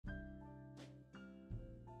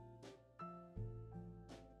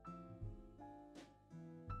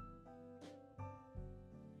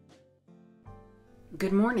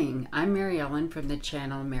Good morning. I'm MaryEllen from the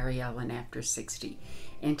channel MaryEllen After 60.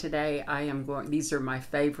 And today I am these are my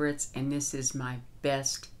favorites, and this is my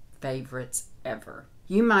best favorites ever.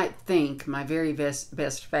 You might think my very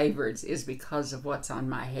best favorites is because of what's on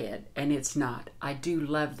my head, and it's not. I do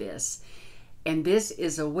love this. And this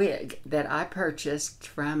is a wig that I purchased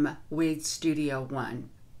from Wig Studio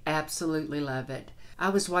One. Absolutely love it. I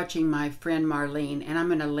was watching my friend Marlene, and I'm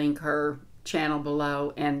going to link her channel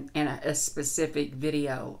below and a specific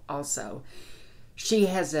video also. She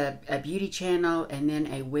has a beauty channel and then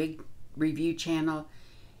a wig review channel,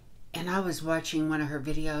 and I was watching one of her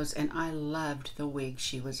videos and I loved the wig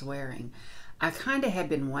she was wearing. I kind of had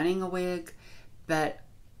been wanting a wig, but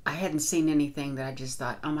I hadn't seen anything that I just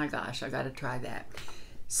thought, oh my gosh, I got to try that.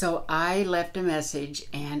 So I left a message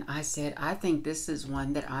and I said, I think this is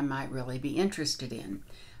one that I might really be interested in.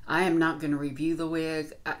 I am not going to review the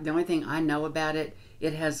wig. The only thing I know about it,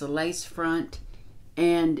 it has a lace front,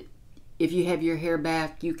 and if you have your hair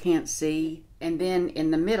back, you can't see. And then in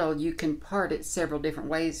the middle, you can part it several different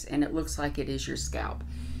ways, and it looks like it is your scalp.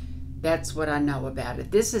 That's what I know about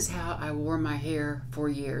it. This is how I wore my hair for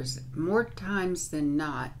years. More times than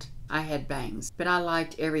not, I had bangs, but I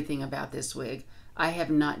liked everything about this wig. I have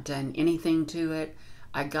not done anything to it.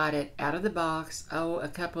 I got it out of the box, a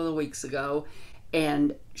couple of weeks ago,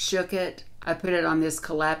 and shook it. I put it on this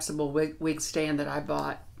collapsible wig stand that I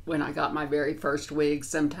bought when I got my very first wig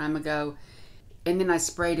some time ago. And then I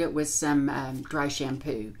sprayed it with some dry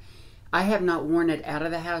shampoo. I have not worn it out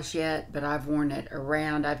of the house yet, but I've worn it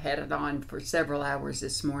around. I've had it on for several hours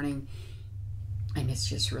this morning, and it's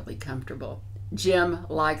just really comfortable. Jim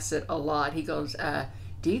likes it a lot. He goes,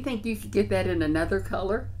 do you think you could get that in another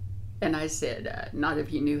color? And I said, not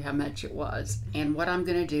if you knew how much it was. And what I'm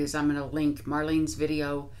going to do is I'm going to link Marlene's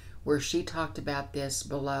video where she talked about this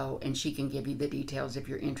below, and she can give you the details if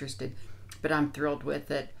you're interested. But I'm thrilled with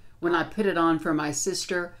it. When I put it on for my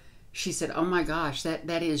sister, she said, oh my gosh,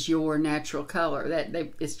 that is your natural color.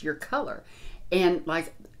 It's your color. And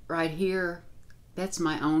like right here, that's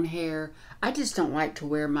my own hair. I just don't like to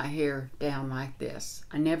wear my hair down like this.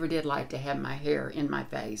 I never did like to have my hair in my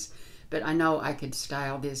face. But I know I could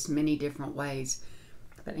style this many different ways.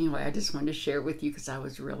 But anyway, I just wanted to share with you because I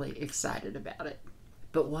was really excited about it.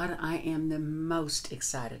 But what I am the most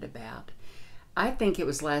excited about, I think it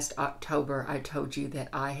was last October I told you that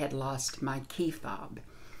I had lost my key fob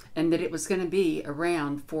and that it was going to be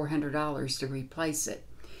around $400 to replace it.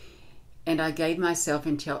 And I gave myself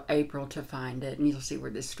until April to find it, and you'll see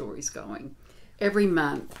where this story's going. Every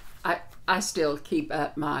month, I still keep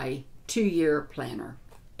up my 2-year planner.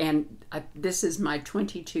 And this is my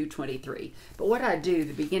 22-23. But what I do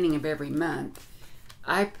the beginning of every month,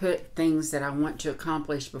 I put things that I want to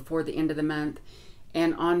accomplish before the end of the month.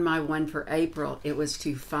 And on my one for April, it was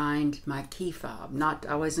to find my key fob.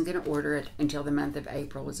 I wasn't going to order it until the month of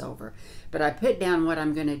April was over. But I put down what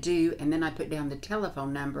I'm going to do, and then I put down the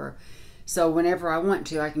telephone number. So whenever I want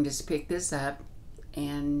to, I can just pick this up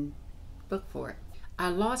and book for it. I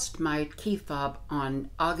lost my key fob on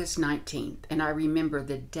August 19th, and I remember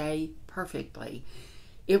the day perfectly.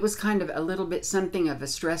 It was kind of a little bit something of a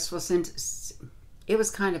stressful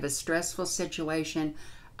situation.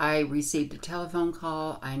 I received a telephone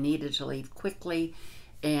call. I needed to leave quickly,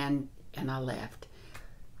 and I left.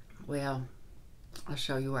 Well, I'll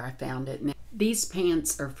show you where I found it. Now, these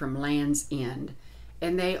pants are from Land's End,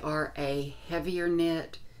 and they are a heavier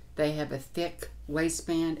knit. They have a thick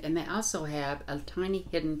waistband, and they also have a tiny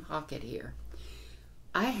hidden pocket here.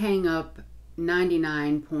 I hang up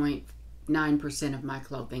 99.9% of my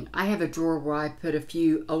clothing. I have a drawer where I put a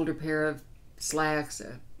few older pair of slacks,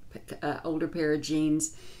 older pair of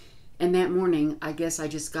jeans, and that morning I guess I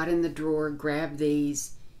just got in the drawer, grabbed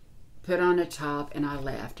these, put on a top, and I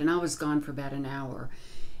left. And I was gone for about an hour.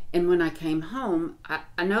 And when I came home,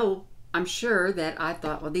 I'm sure that I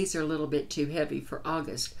thought, well, these are a little bit too heavy for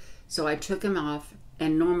August. So I took them off,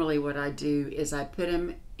 and normally what I do is I put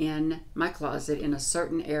them in my closet in a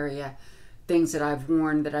certain area, things that I've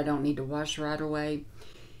worn that I don't need to wash right away.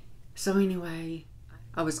 So anyway,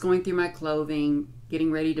 I was going through my clothing,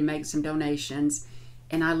 getting ready to make some donations,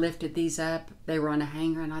 and I lifted these up. They were on a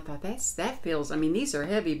hanger, and I thought, that feels, these are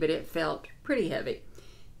heavy, but it felt pretty heavy,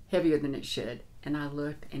 heavier than it should. And I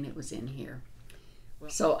looked, and it was in here.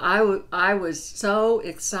 So I was so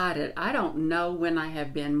excited. I don't know when I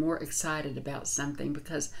have been more excited about something,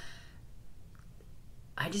 because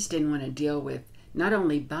I just didn't want to deal with not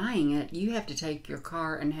only buying it, you have to take your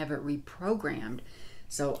car and have it reprogrammed.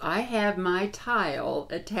 So I have my tile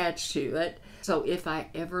attached to it. So if I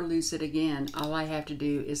ever lose it again, all I have to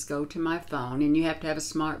do is go to my phone, and you have to have a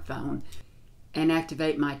smartphone, and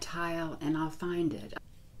activate my tile, and I'll find it.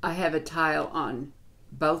 I have a tile on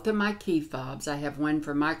both of my key fobs. I have one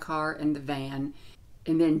for my car and the van,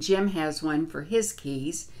 and then Jim has one for his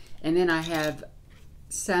keys, and then I have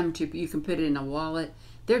some you can put it in a wallet.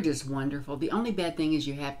 They're just wonderful. The only bad thing is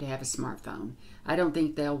you have to have a smartphone. I don't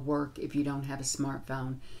think they'll work if you don't have a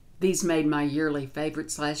smartphone. These made my yearly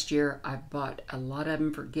favorites last year. I bought a lot of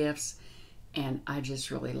them for gifts, and I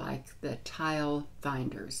just really like the tile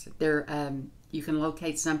finders. They're you can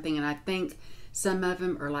locate something, and I think some of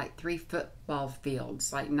them are like 3 football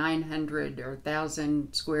fields, like 900 or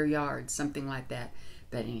 1,000 square yards, something like that.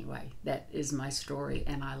 But anyway, that is my story,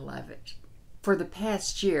 and I love it. For the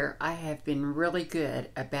past year, I have been really good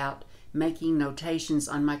about making notations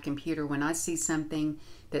on my computer when I see something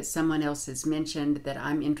that someone else has mentioned that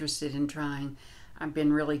I'm interested in trying. I've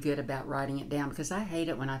been really good about writing it down because I hate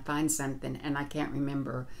it when I find something and I can't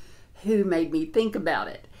remember who made me think about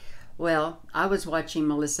it. Well, I was watching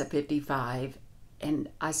Melissa 55 and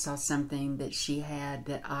I saw something that she had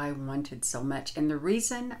that I wanted so much. And the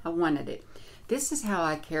reason I wanted it, this is how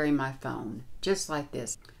I carry my phone, just like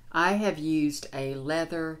this. I have used a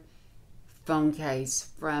leather phone case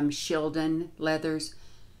from Shildon Leathers.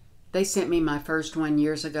 They sent me my first one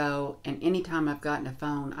years ago, and anytime I've gotten a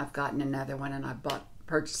phone, I've gotten another one, and I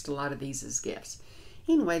purchased a lot of these as gifts.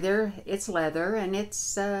 Anyway, it's leather, and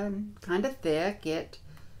it's kind of thick. It,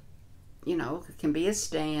 can be a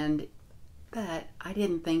stand, but I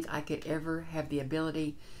didn't think I could ever have the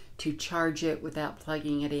ability to charge it without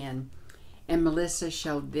plugging it in. And Melissa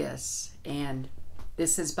showed this, and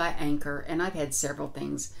this is by Anchor, and I've had several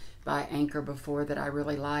things by Anchor before that I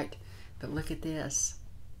really liked, but look at this.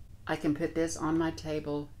 I can put this on my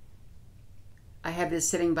table. I have this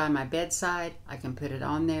sitting by my bedside. I can put it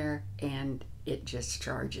on there, and it just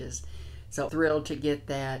charges. So thrilled to get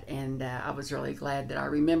that, and I was really glad that I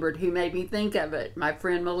remembered who made me think of it, my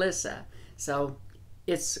friend Melissa. So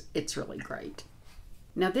it's really great.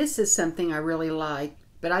 Now this is something I really like,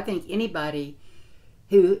 but I think anybody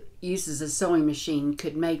who uses a sewing machine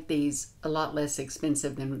could make these a lot less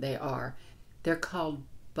expensive than they are. They're called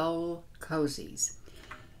bowl cozies.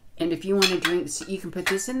 And if you want to drink, so you can put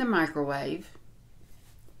this in the microwave.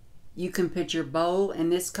 You can put your bowl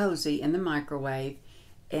and this cozy in the microwave,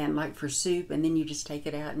 and like for soup, and then you just take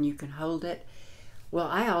it out and you can hold it. Well,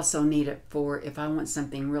 I also need it for if I want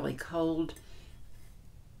something really cold.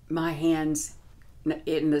 My hands,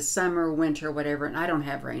 in the summer, winter, whatever, and I don't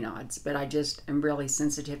have Raynaud's, but I just am really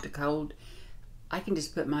sensitive to cold. I can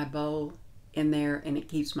just put my bowl in there and it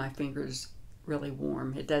keeps my fingers really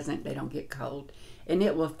warm. They don't get cold. And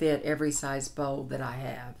it will fit every size bowl that I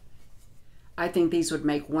have. I think these would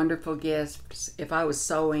make wonderful gifts. If I was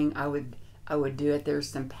sewing, I would do it. There's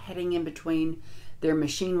some padding in between. They're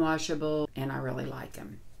machine washable, and I really like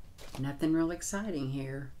them. Nothing real exciting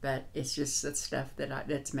here, but it's just the stuff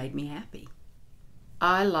that's made me happy.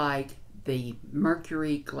 I like the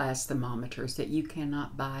mercury glass thermometers that you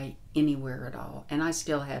cannot buy anywhere at all, and I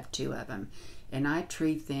still have 2 of them, and I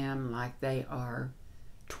treat them like they are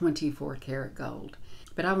 24 karat gold.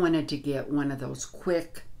 But I wanted to get one of those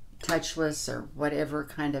quick, touchless, or whatever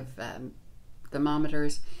kind of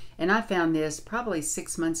thermometers, and I found this probably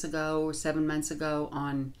 6 months ago or 7 months ago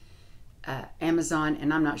on Amazon,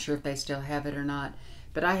 and I'm not sure if they still have it or not,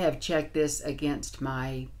 but I have checked this against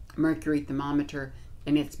my mercury thermometer,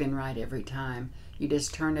 and it's been right every time. You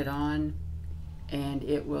just turn it on and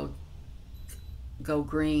it will go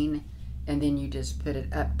green, and then you just put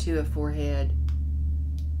it up to a forehead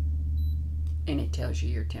and it tells you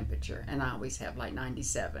your temperature, and I always have like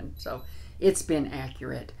 97, so it's been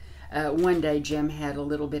accurate. One day Jim had a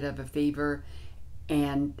little bit of a fever,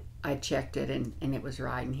 and I checked it and it was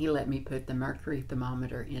right, and he let me put the mercury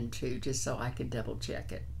thermometer in too, just so I could double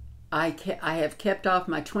check it. I have kept off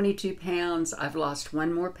my 22 pounds. I've lost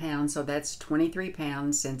 1 more pound, so that's 23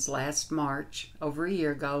 pounds since last March, over a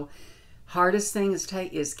year ago. Hardest thing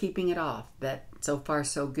is keeping it off, but so far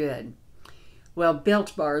so good. Well,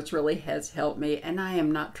 Built Bars really has helped me, and I am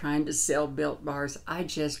not trying to sell Built Bars. I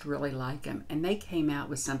just really like them, and they came out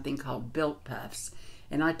with something called Built Puffs,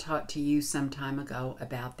 and I talked to you some time ago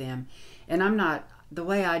about them. And the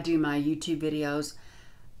way I do my YouTube videos,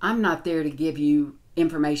 I'm not there to give you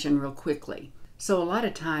information real quickly. So a lot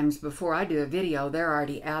of times before I do a video, they're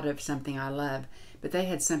already out of something I love. But they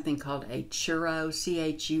had something called a churro,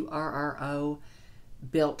 C-H-U-R-R-O,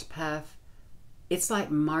 Built Puff. It's like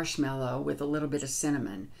marshmallow with a little bit of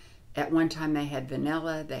cinnamon. At one time they had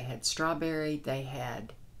vanilla, they had strawberry, they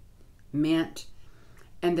had mint.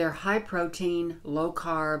 And they're high protein, low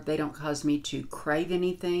carb. They don't cause me to crave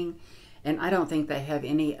anything. And I don't think they have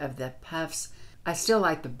any of the puffs I still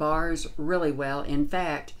like the bars really well. In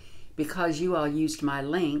fact, because you all used my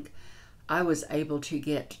link, I was able to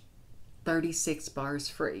get 36 bars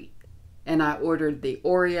free. And I ordered the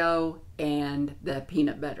Oreo and the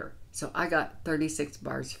peanut butter. So I got 36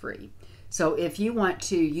 bars free. So if you want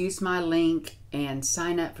to use my link and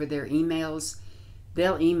sign up for their emails,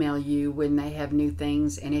 they'll email you when they have new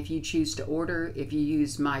things. And if you choose to order, if you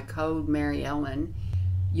use my code MaryEllen,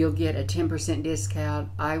 you'll get a 10% discount.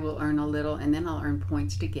 I will earn a little, and then I'll earn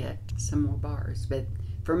points to get some more bars. But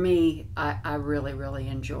for me, I really, really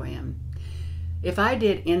enjoy them. If I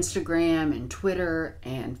did Instagram and Twitter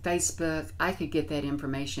and Facebook, I could get that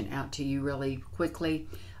information out to you really quickly.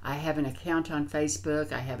 I have an account on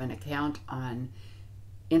Facebook. I have an account on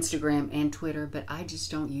Instagram and Twitter, but I just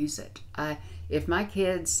don't use it. If my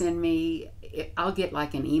kids send me, I'll get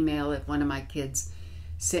like an email if one of my kids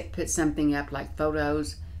put something up like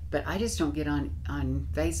photos, but I just don't get on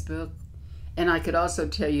Facebook. And I could also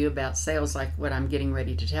tell you about sales like what I'm getting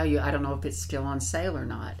ready to tell you. I don't know if it's still on sale or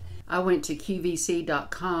not. I went to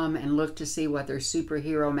QVC.com and looked to see what their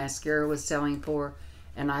superhero mascara was selling for,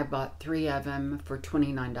 and I bought 3 of them for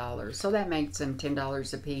 $29. So that makes them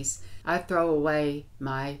 $10 a piece. I throw away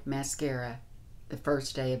my mascara the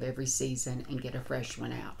first day of every season and get a fresh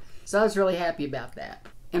one out. So I was really happy about that.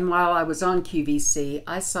 And while I was on QVC,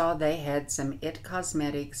 I saw they had some IT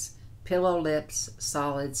Cosmetics Pillow Lips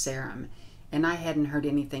Solid Serum, and I hadn't heard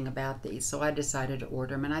anything about these, so I decided to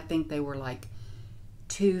order them, and I think they were like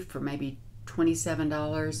 2 for maybe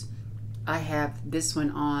 $27. I have this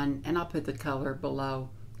one on, and I'll put the color below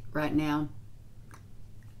right now,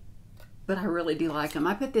 but I really do like them.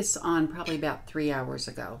 I put this on probably about 3 hours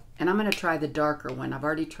ago, and I'm going to try the darker one. I've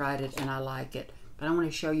already tried it and I like it, but I want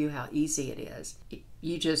to show you how easy it is.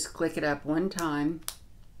 You just click it up one time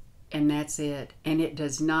and that's it, and it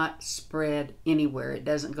does not spread anywhere. It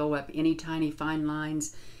doesn't go up any tiny fine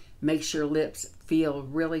lines. Makes your lips feel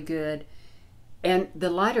really good. And the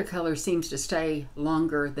lighter color seems to stay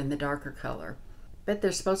longer than the darker color. But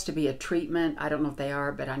they're supposed to be a treatment. I don't know if they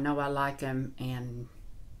are, but I know I like them, and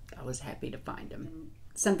I was happy to find them.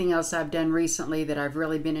 Something else I've done recently that I've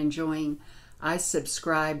really been enjoying, I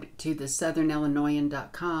subscribed to the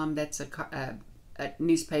SouthernIllinoisan.com. That's a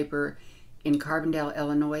newspaper in Carbondale,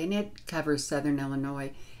 Illinois, and it covers Southern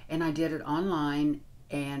Illinois. And I did it online,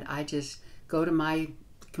 and I just go to my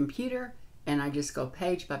computer and I just go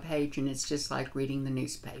page by page, and it's just like reading the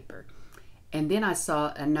newspaper. And then I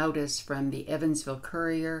saw a notice from the Evansville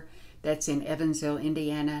Courier, that's in Evansville,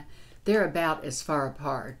 Indiana. They're about as far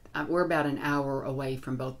apart. We're about an hour away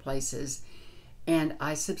from both places. And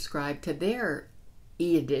I subscribed to their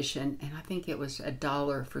e-edition, and I think it was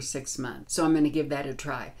 $1 for 6 months. So I'm going to give that a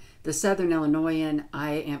try. The Southern Illinoisan,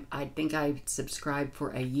 I think I subscribed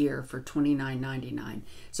for a year for $29.99.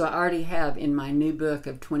 So I already have in my new book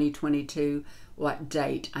of 2022 what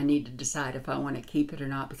date I need to decide if I want to keep it or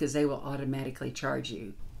not, because they will automatically charge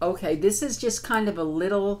you. Okay, this is just kind of a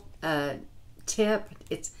little tip.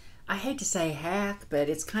 I hate to say hack, but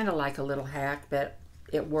it's kind of like a little hack, but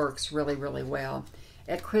it works really, really well.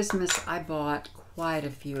 At Christmas, I bought quite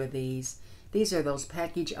a few of these. These are those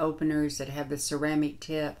package openers that have the ceramic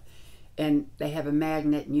tip, and they have a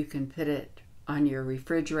magnet, and you can put it on your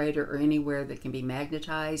refrigerator or anywhere that can be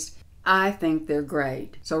magnetized. I think they're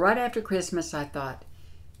great. So right after Christmas, I thought,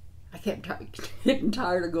 I kept getting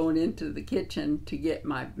tired of going into the kitchen to get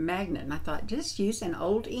my magnet, and I thought, just use an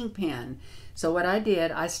old ink pen. So what I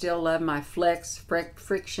did, I still love my Flex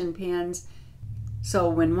friction pens. So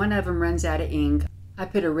when one of them runs out of ink, I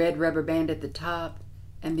put a red rubber band at the top,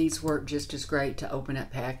 and these work just as great to open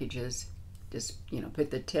up packages. Just,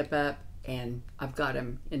 put the tip up, and I've got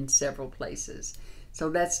them in several places. So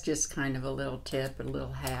that's just kind of a little tip, a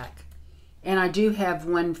little hack. And I do have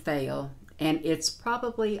one fail, and it's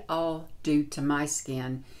probably all due to my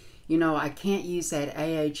skin. I can't use that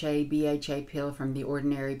AHA, BHA pill from The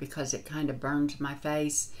Ordinary because it kind of burned my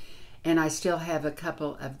face. And I still have a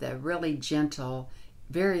couple of the really gentle,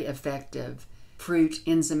 very effective fruit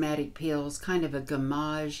enzymatic pills, kind of a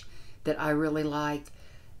gommage that I really like.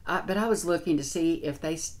 But I was looking to see if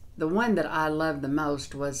the one that I loved the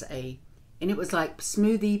most was and it was like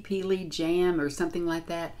smoothie peely jam or something like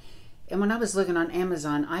that. And when I was looking on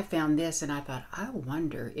Amazon, I found this, and I thought, I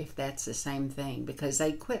wonder if that's the same thing, because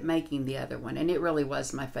they quit making the other one, and it really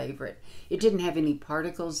was my favorite. It didn't have any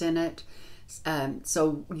particles in it,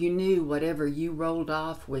 so you knew whatever you rolled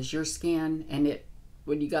off was your skin, and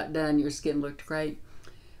when you got done, your skin looked great.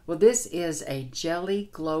 Well, this is a Jelly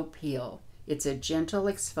Glow Peel. It's a gentle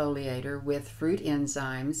exfoliator with fruit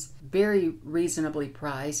enzymes, very reasonably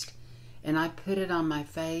priced, and I put it on my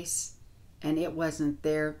face, and it wasn't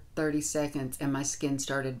there 30 seconds and my skin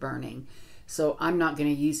started burning. So I'm not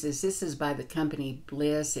going to use this. This is by the company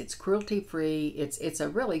Bliss. It's cruelty-free. It's a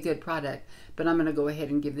really good product, but I'm going to go ahead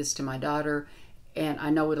and give this to my daughter, and I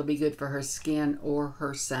know it'll be good for her skin or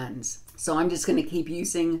her son's. So I'm just going to keep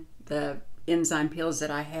using the enzyme peels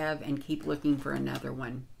that I have and keep looking for another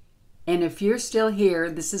one. And if you're still here,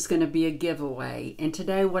 this is going to be a giveaway. And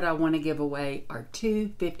today what I want to give away are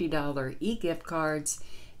two $50 e-gift cards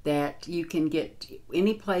that you can get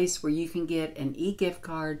any place where you can get an e-gift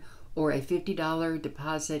card or a $50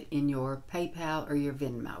 deposit in your PayPal or your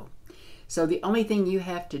Venmo. So the only thing you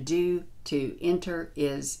have to do to enter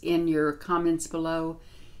is in your comments below,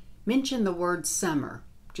 mention the word summer.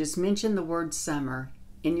 Just mention the word summer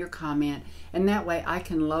in your comment, and that way I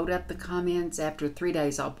can load up the comments. After 3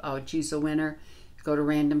 days I'll choose a winner, go to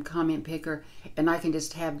random comment picker, and I can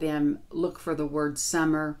just have them look for the word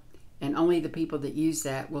summer, and only the people that use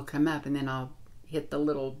that will come up, and then I'll hit the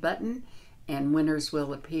little button and winners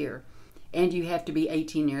will appear. And you have to be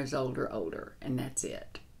 18 years old or older, and that's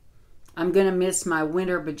it. I'm gonna miss my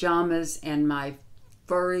winter pajamas and my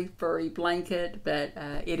furry blanket, but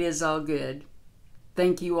it is all good.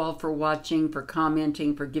 Thank you all for watching, for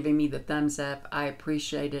commenting, for giving me the thumbs up. I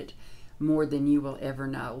appreciate it more than you will ever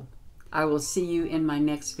know. I will see you in my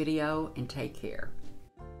next video, and take care.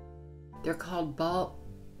 They're called bowl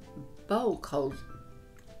coats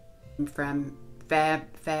from Fab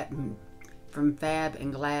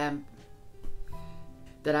and Glab,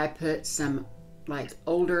 that I put some like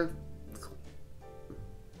older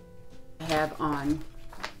have on.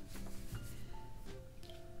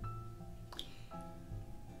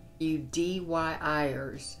 You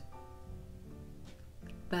DIYers.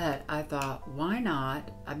 But I thought, why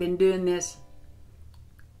not? I've been doing this.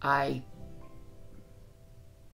 I